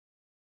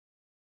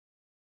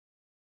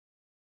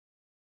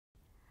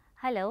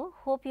Hello,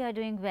 hope you are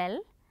doing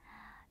well.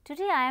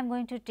 Today I am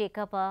going to take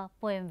up a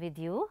poem with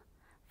you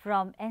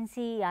from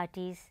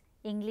NCERT's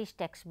English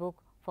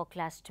textbook for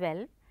class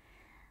 12.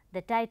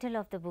 The title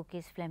of the book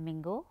is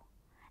Flamingo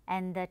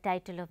and the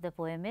title of the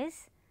poem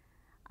is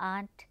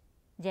Aunt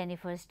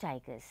Jennifer's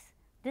Tigers.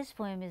 This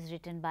poem is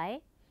written by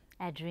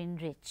Adrienne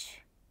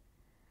Rich.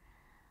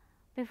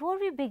 Before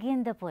we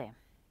begin the poem,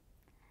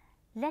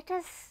 let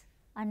us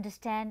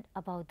understand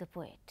about the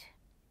poet.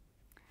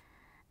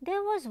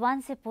 There was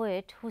once a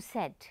poet who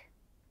said,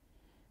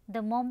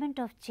 "The moment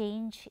of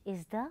change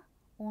is the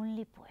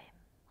only poem."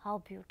 How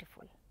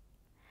beautiful.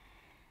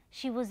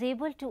 She was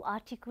able to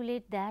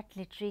articulate that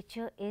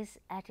literature is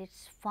at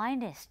its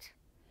finest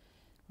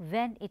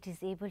when it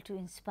is able to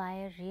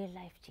inspire real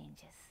life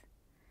changes.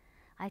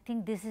 I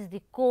think this is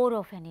the core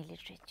of any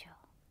literature.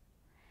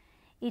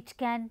 It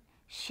can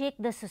shake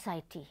the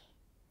society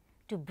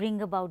to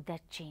bring about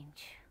that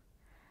change.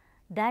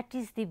 That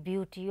is the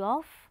beauty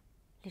of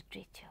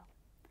literature.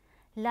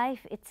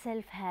 Life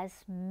itself has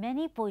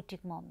many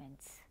poetic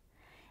moments,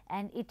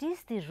 and it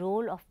is the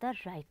role of the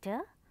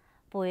writer,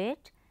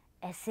 poet,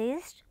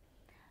 essayist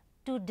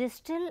to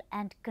distill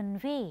and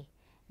convey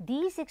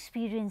these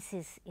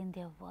experiences in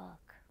their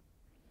work.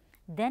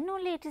 Then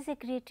only it is a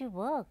creative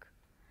work,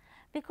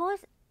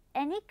 because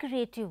any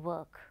creative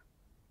work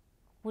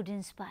would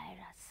inspire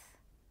us.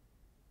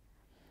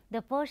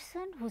 The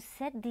person who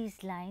said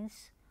these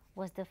lines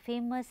was the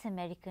famous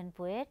American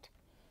poet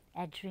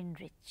Adrienne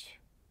Rich.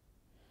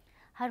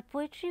 Her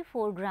poetry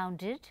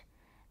foregrounded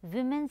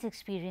women's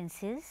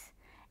experiences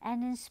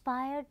and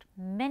inspired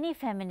many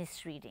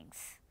feminist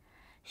readings.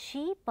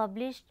 She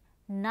published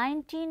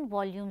 19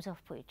 volumes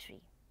of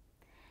poetry,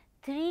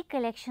 3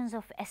 collections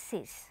of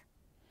essays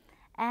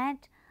and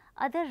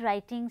other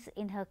writings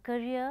in her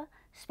career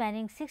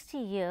spanning 60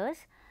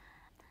 years.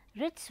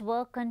 Rich's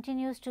work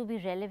continues to be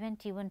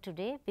relevant even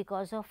today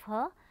because of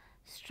her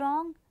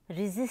strong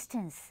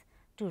resistance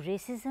to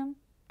racism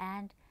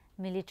and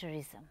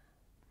militarism.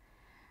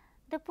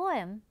 The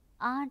poem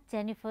Aunt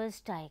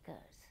Jennifer's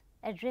Tigers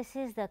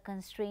addresses the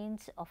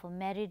constraints of a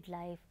married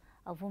life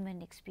a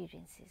woman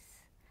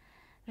experiences.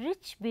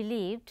 Rich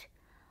believed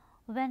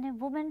when a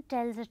woman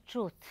tells a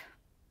truth,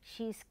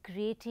 she is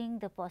creating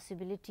the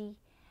possibility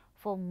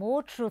for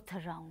more truth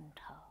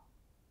around her.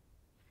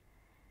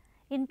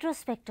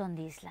 Introspect on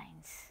these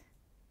lines.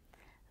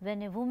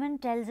 When a woman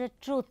tells a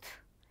truth,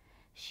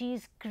 she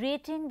is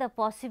creating the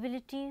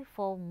possibility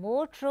for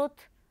more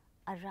truth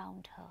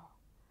around her.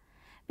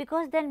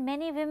 Because then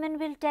many women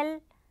will tell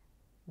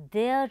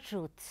their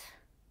truths,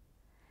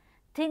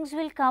 things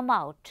will come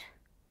out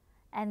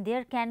and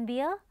there can be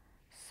a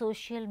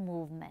social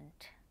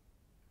movement.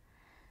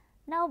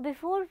 Now,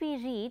 before we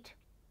read,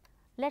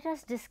 let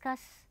us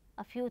discuss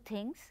a few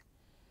things.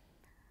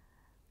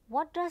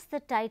 What does the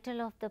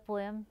title of the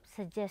poem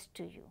suggest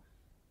to you?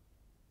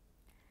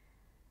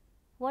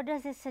 What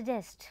does it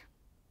suggest?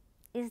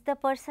 Is the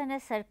person a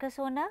circus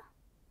owner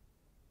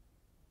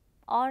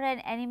or an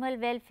animal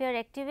welfare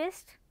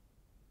activist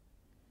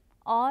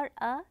or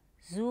a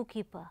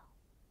zookeeper?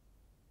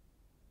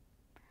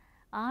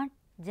 Aunt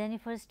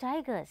Jennifer's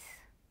Tigers.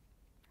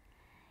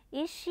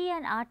 Is she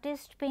an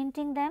artist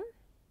painting them?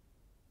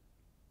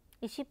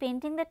 Is she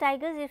painting the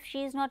tigers if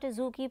she is not a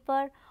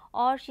zookeeper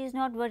or she is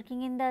not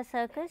working in the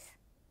circus?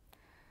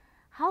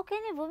 How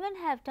can a woman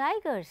have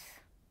tigers?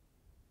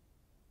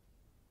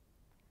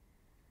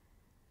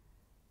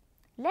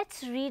 Let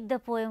us read the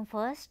poem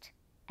first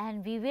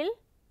and we will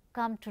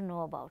come to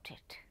know about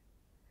it.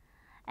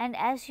 And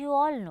as you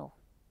all know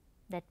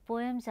that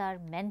poems are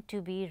meant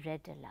to be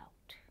read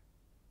aloud.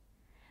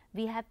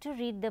 We have to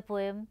read the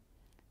poem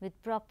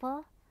with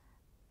proper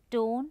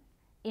tone,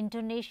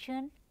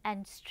 intonation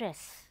and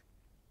stress,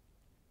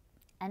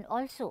 and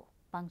also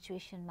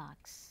punctuation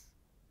marks.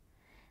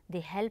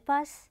 They help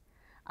us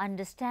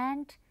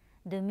understand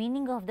the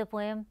meaning of the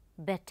poem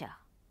better,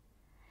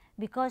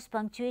 because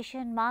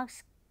punctuation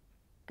marks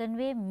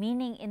convey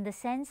meaning in the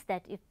sense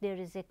that if there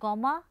is a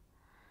comma,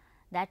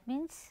 that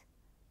means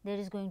there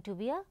is going to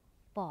be a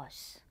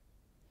pause.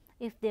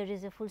 If there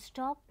is a full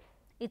stop,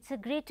 it is a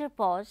greater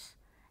pause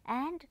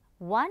and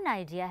one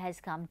idea has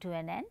come to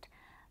an end.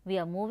 We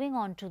are moving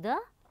on to the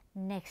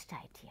next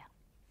idea.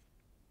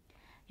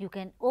 You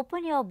can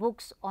open your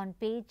books on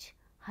page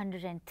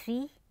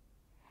 103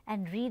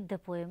 and read the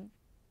poem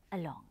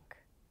along.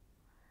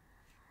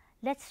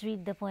 Let us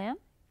read the poem.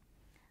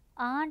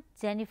 Aunt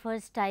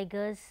Jennifer's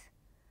Tigers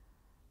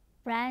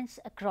prance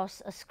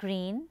across a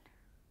screen.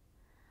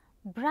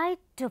 Bright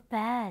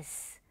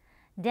topaz,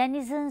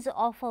 denizens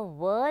of a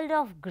world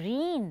of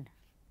green.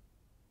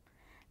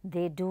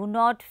 They do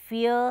not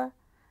fear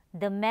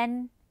the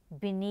men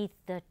beneath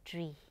the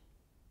tree.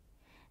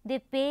 They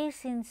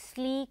pace in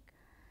sleek,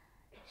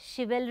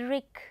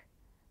 chivalric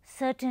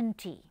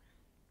certainty.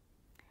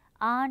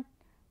 Aunt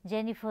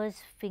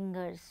Jennifer's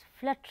fingers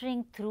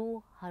fluttering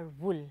through her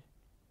wool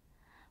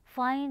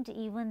find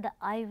even the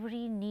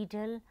ivory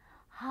needle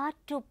hard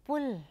to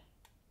pull.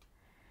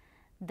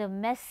 The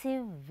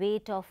massive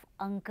weight of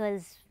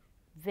uncle's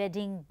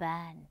wedding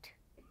band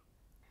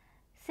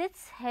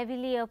sits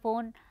heavily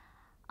upon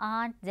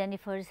Aunt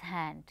Jennifer's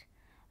hand.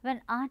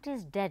 When Aunt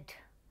is dead,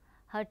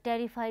 her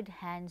terrified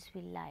hands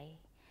will lie,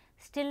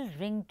 still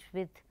ringed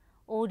with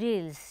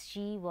ordeals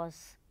she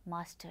was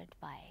mastered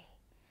by.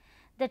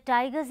 The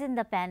tigers in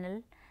the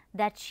panel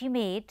that she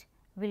made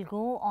will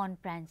go on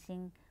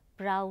prancing,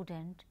 proud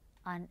and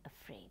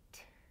unafraid.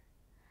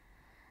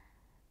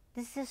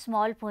 This is a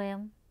small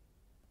poem,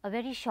 a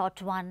very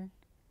short one,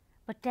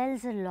 but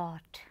tells a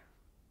lot.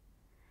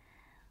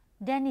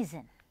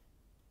 Denizen.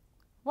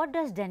 What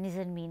does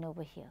denizen mean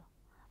over here?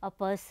 A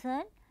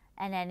person,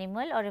 an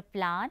animal or a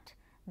plant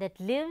that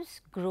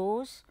lives,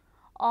 grows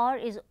or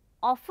is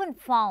often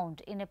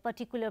found in a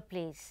particular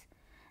place.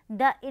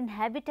 The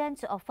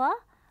inhabitants of a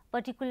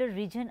particular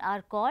region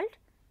are called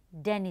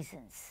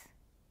denizens.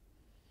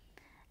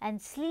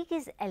 And sleek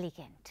is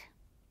elegant.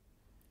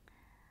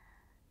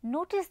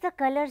 Notice the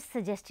colors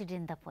suggested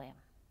in the poem.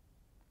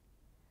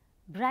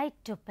 Bright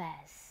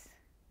topaz,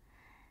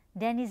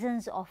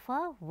 denizens of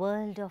a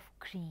world of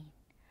green.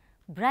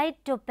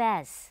 Bright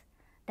topaz,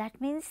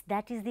 that means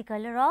that is the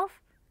color of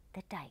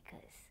the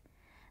tigers.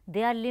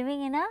 They are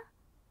living in a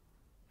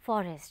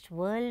forest,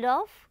 world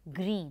of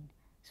green.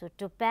 So,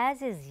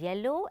 topaz is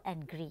yellow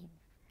and green.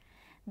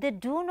 They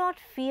do not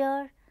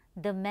fear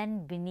the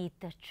men beneath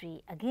the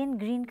tree, again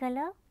green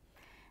color.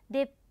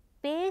 They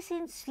pace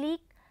in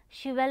sleek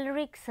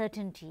chivalric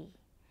certainty.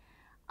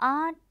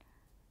 Aunt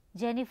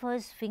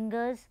Jennifer's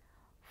fingers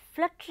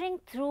fluttering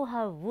through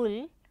her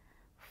wool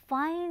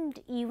find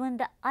even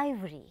the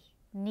ivory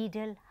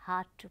needle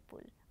hard to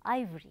pull.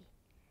 Ivory,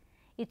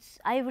 it's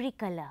ivory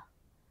color.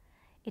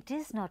 It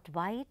is not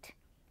white,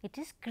 it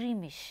is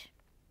creamish.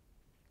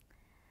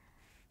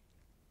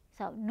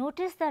 So,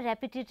 notice the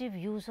repetitive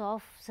use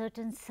of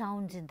certain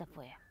sounds in the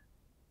poem.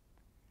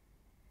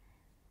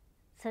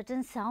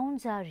 Certain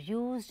sounds are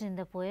used in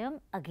the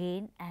poem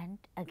again and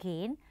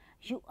again.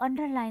 You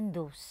underline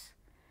those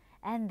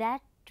and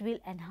that will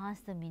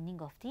enhance the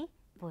meaning of the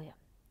poem.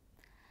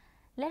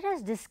 Let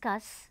us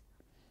discuss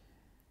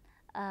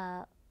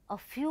a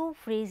few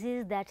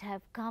phrases that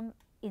have come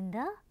in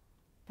the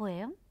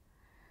poem.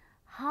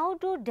 How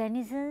do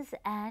denizens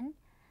and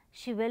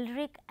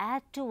chivalric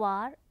add to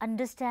our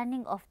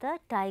understanding of the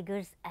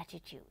tiger's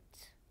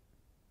attitudes?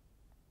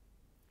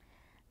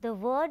 The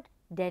word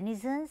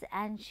denizens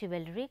and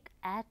chivalric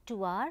add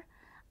to our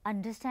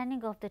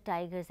understanding of the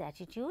tiger's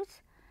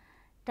attitudes.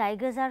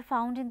 Tigers are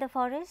found in the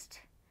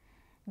forest.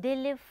 They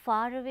live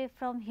far away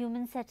from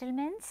human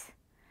settlements.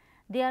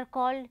 They are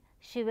called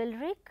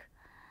chivalric.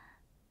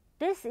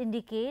 This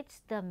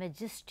indicates the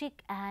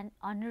majestic and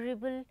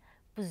honorable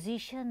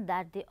position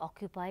that they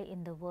occupy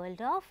in the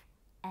world of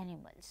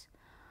animals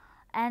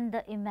and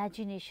the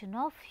imagination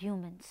of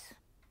humans.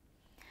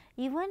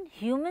 Even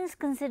humans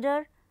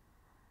consider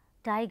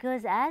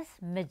tigers as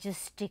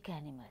majestic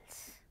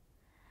animals.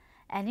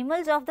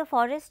 Animals of the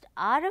forest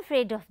are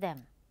afraid of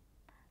them,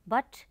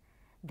 but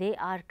they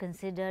are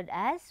considered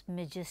as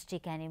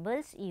majestic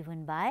animals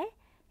even by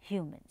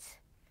humans.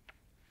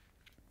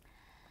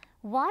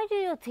 Why do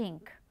you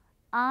think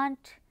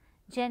Aunt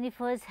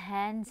Jennifer's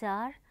hands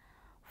are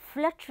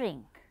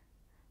fluttering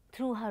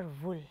through her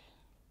wool?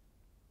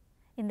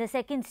 In the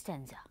second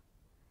stanza,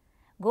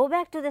 go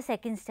back to the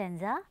second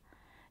stanza,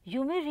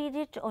 you may read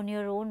it on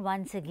your own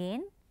once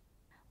again.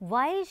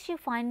 Why is she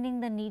finding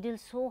the needle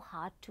so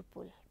hard to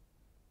pull?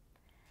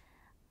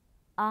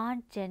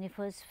 Aunt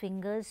Jennifer's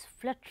fingers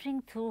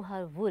fluttering through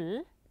her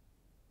wool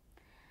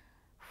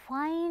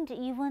find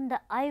even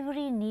the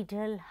ivory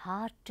needle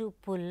hard to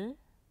pull.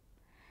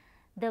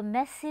 The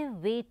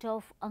massive weight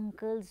of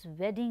uncle's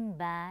wedding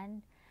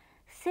band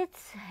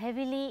sits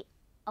heavily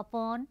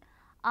upon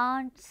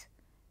Aunt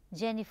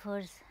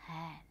Jennifer's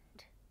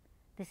hand.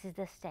 This is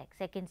the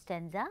second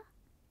stanza.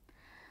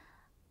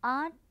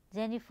 Aunt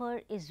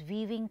Jennifer is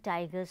weaving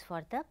tigers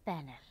for the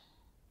panel.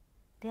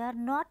 They are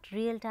not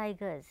real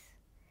tigers.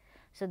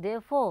 So,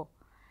 therefore,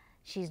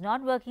 she is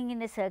not working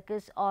in a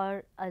circus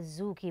or a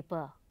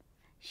zookeeper.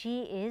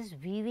 She is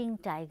weaving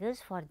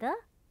tigers for the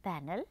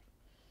panel.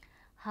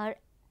 Her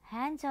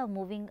hands are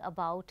moving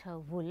about her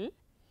wool.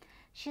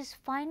 She is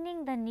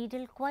finding the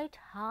needle quite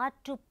hard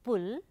to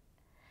pull.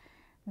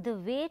 The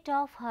weight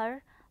of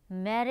her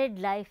married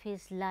life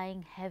is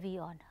lying heavy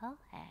on her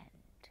hand.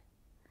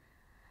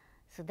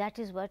 So, that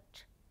is what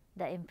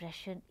the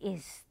impression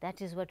is,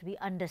 that is what we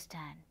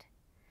understand,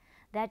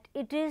 that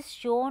it is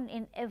shown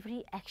in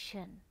every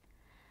action.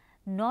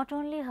 Not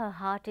only her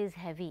heart is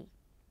heavy,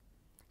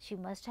 she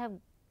must have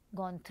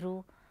gone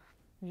through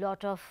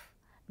lot of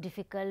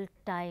difficult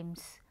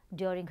times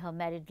during her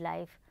married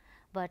life,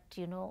 but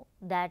you know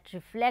that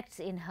reflects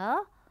in her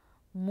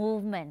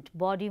movement,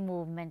 body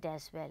movement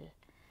as well.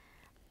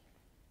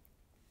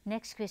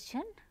 Next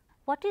question.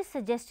 What is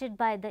suggested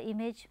by the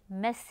image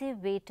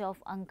massive weight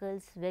of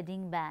uncle's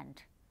wedding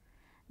band?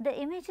 The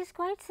image is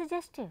quite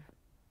suggestive.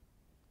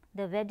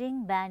 The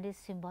wedding band is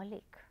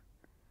symbolic.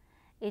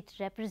 It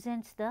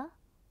represents the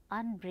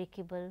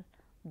unbreakable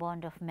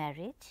bond of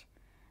marriage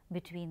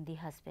between the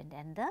husband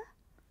and the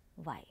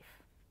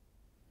wife.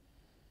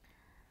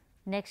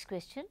 Next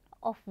question,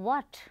 of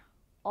what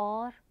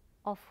or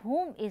of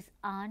whom is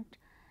Aunt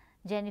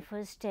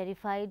Jennifer's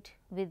terrified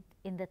with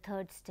in the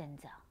third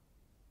stanza?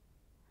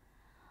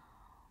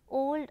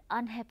 Old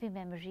unhappy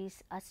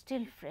memories are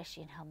still fresh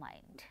in her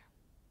mind.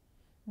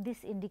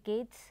 This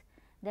indicates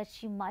that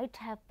she might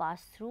have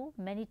passed through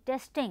many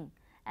testing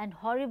and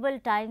horrible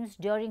times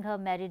during her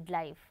married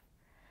life.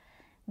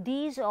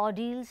 These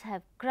ordeals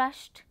have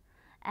crushed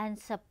and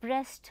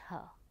suppressed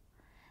her.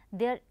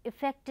 Their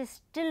effect is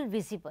still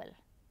visible.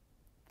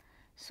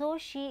 So,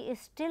 she is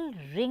still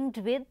ringed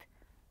with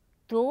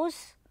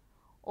those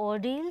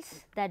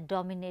ordeals that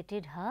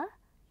dominated her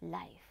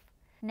life.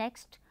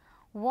 Next,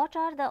 what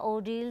are the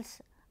ordeals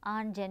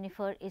Aunt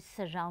Jennifer is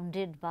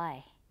surrounded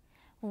by?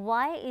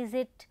 Why is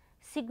it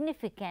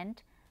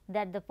significant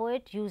that the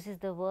poet uses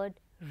the word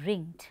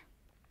ringed?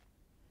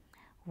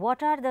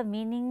 What are the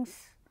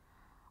meanings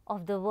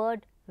of the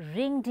word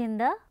ringed in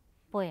the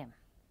poem?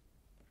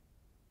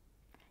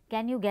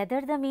 Can you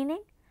gather the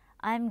meaning?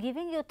 I am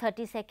giving you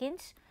 30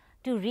 seconds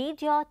to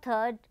read your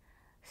third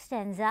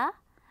stanza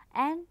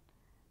and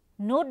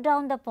note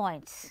down the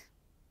points.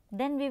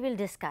 Then we will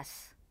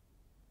discuss.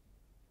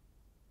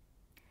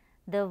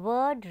 The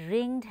word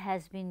ringed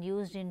has been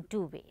used in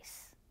two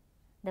ways.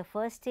 The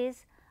first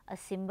is a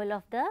symbol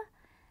of the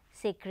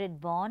sacred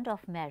bond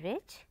of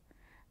marriage.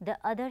 The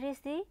other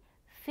is the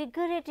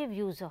figurative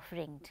use of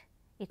ringed.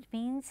 It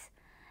means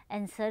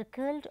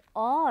encircled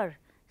or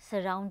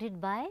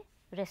surrounded by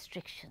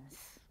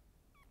restrictions.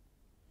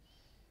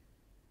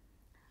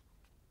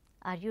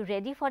 Are you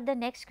ready for the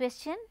next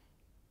question?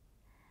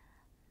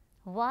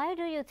 Why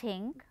do you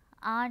think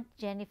Aunt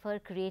Jennifer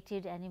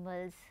created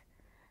animals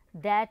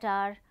that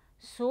are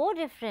so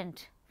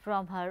different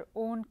from her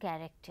own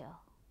character?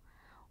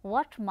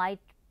 What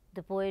might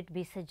the poet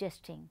be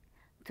suggesting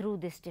through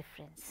this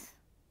difference?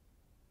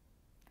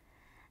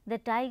 The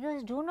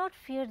tigers do not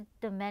fear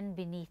the men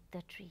beneath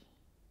the tree.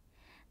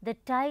 The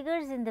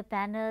tigers in the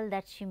panel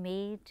that she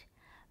made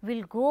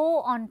will go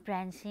on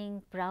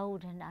prancing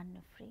proud and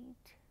unafraid.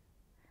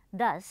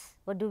 Thus,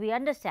 what do we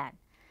understand?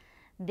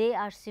 They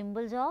are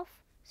symbols of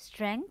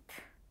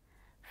strength,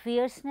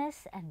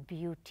 fierceness and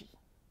beauty.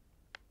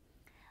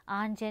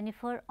 Aunt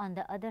Jennifer, on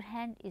the other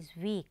hand, is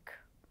weak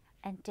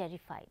and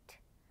terrified.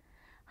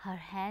 Her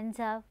hands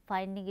are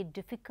finding it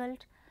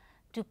difficult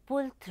to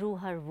pull through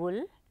her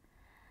wool.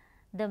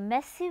 The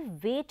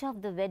massive weight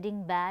of the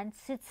wedding band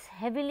sits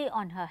heavily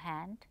on her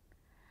hand.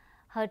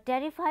 Her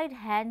terrified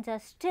hands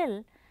are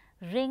still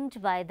ringed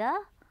by the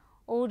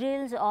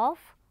ordeals of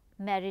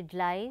married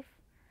life.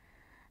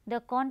 The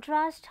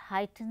contrast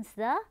heightens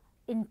the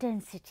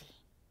intensity.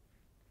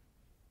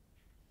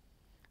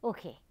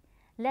 Okay,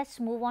 let's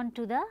move on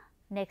to the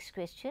next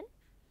question.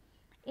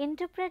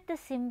 Interpret the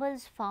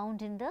symbols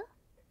found in the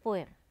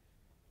poem.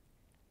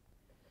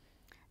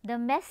 The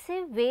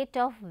massive weight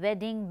of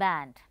wedding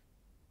band.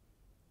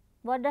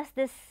 What does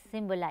this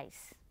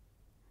symbolize?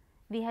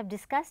 We have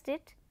discussed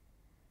it.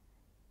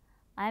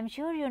 I am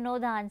sure you know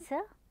the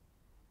answer.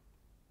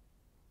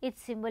 It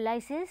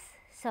symbolizes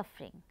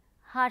suffering,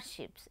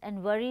 hardships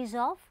and worries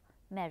of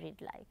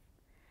married life.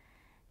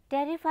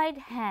 Terrified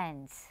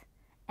hands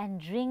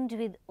and ringed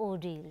with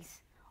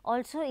ordeals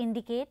also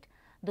indicate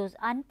those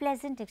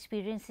unpleasant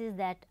experiences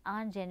that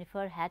Aunt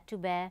Jennifer had to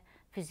bear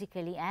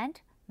physically and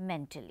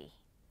mentally.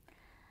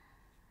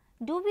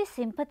 Do we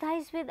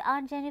sympathize with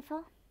Aunt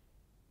Jennifer?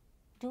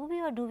 Do we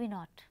or do we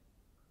not?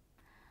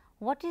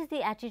 What is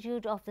the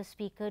attitude of the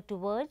speaker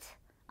towards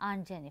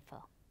Aunt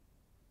Jennifer?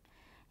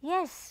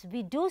 Yes,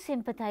 we do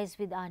sympathize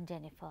with Aunt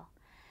Jennifer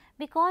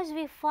because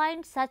we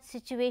find such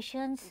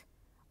situations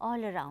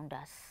all around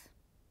us.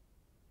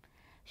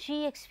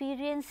 She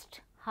experienced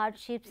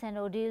hardships and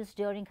ordeals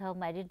during her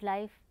married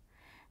life.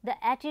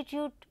 The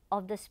attitude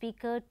of the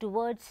speaker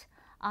towards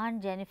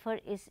Aunt Jennifer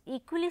is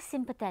equally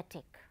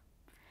sympathetic.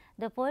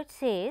 The poet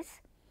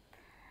says,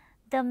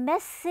 the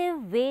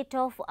massive weight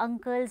of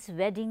uncle's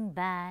wedding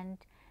band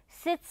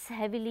sits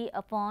heavily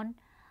upon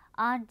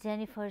Aunt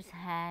Jennifer's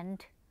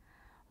hand.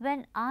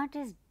 When aunt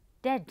is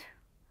dead,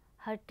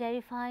 her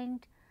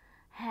terrified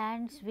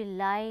hands will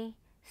lie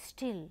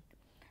still,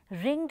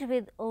 ringed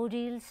with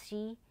ordeals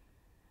she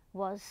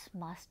was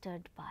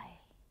mastered by.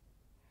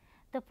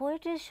 The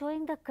poet is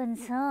showing the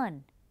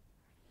concern.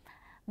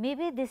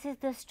 Maybe this is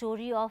the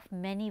story of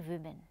many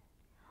women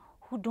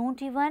who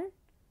don't even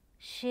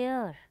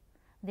share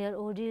their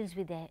ordeals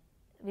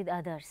with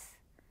others,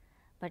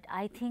 but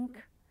I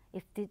think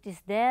if it is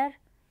there,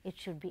 it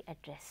should be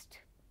addressed.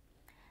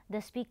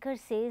 The speaker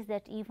says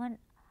that even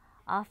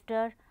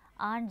after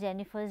Aunt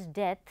Jennifer's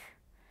death,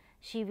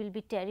 she will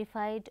be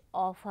terrified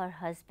of her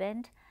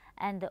husband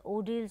and the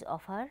ordeals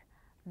of her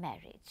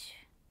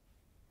marriage.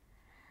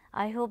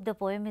 I hope the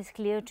poem is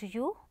clear to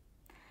you.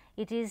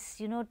 It is,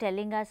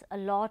 telling us a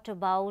lot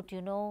about,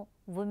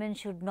 women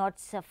should not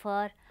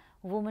suffer,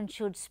 women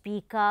should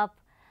speak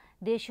up,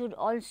 they should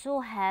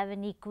also have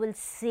an equal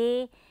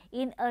say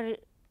in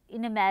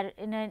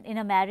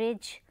a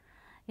marriage,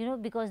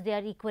 because they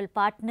are equal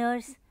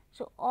partners.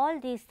 So, all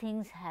these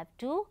things have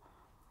to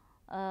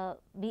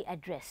be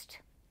addressed.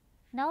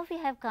 Now we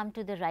have come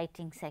to the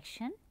writing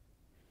section.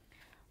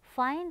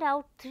 Find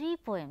out 3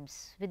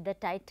 poems with the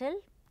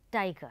title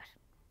Tiger.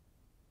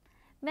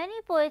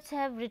 Many poets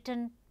have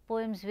written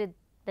poems with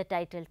the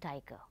title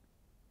Tiger.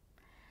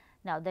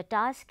 Now the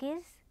task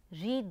is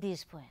read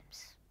these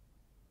poems.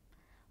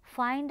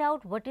 Find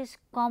out what is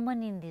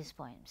common in these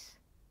poems.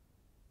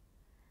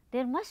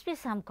 There must be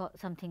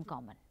something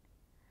common.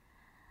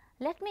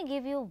 Let me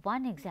give you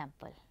one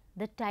example,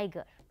 The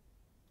Tiger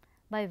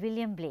by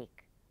William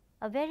Blake,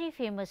 a very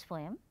famous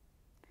poem.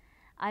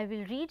 I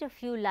will read a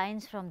few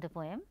lines from the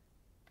poem.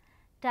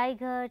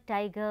 Tiger,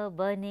 tiger,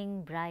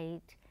 burning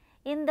bright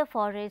in the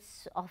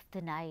forests of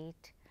the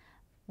night,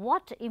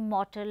 what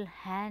immortal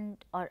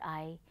hand or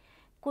eye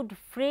could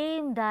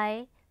frame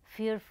thy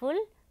fearful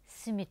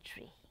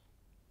symmetry?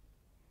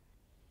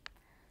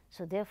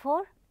 So,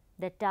 therefore,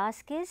 the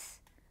task is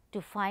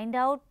to find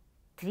out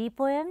 3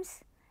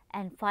 poems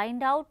and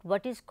find out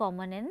what is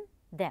common in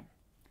them.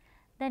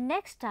 The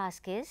next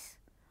task is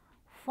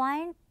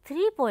find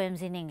 3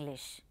 poems in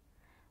English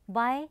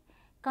by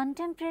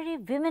contemporary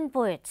women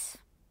poets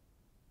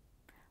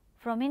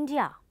from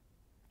India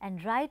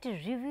and write a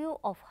review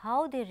of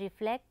how they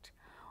reflect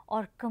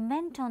or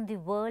comment on the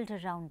world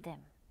around them.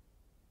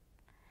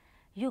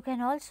 You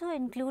can also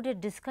include a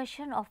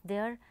discussion of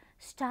their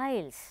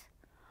styles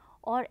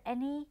or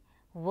any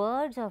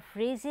words or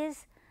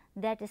phrases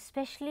that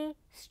especially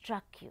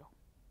struck you.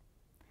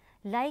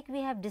 Like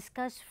we have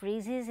discussed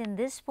phrases in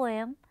this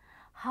poem,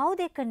 how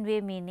they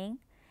convey meaning,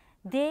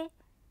 they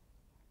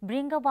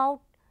bring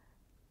about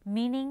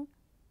meaning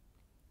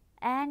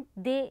and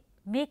they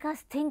make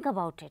us think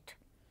about it.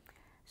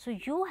 So,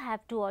 you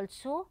have to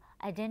also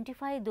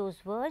identify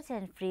those words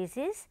and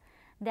phrases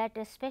that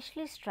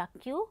especially struck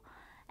you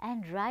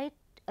and write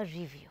a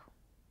review.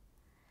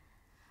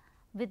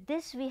 With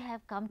this, we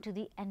have come to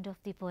the end of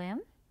the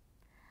poem,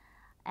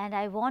 and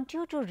I want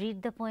you to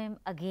read the poem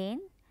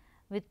again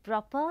with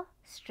proper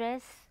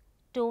stress,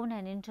 tone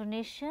and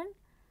intonation.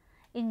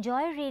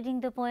 Enjoy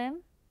reading the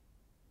poem.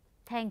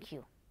 Thank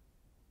you.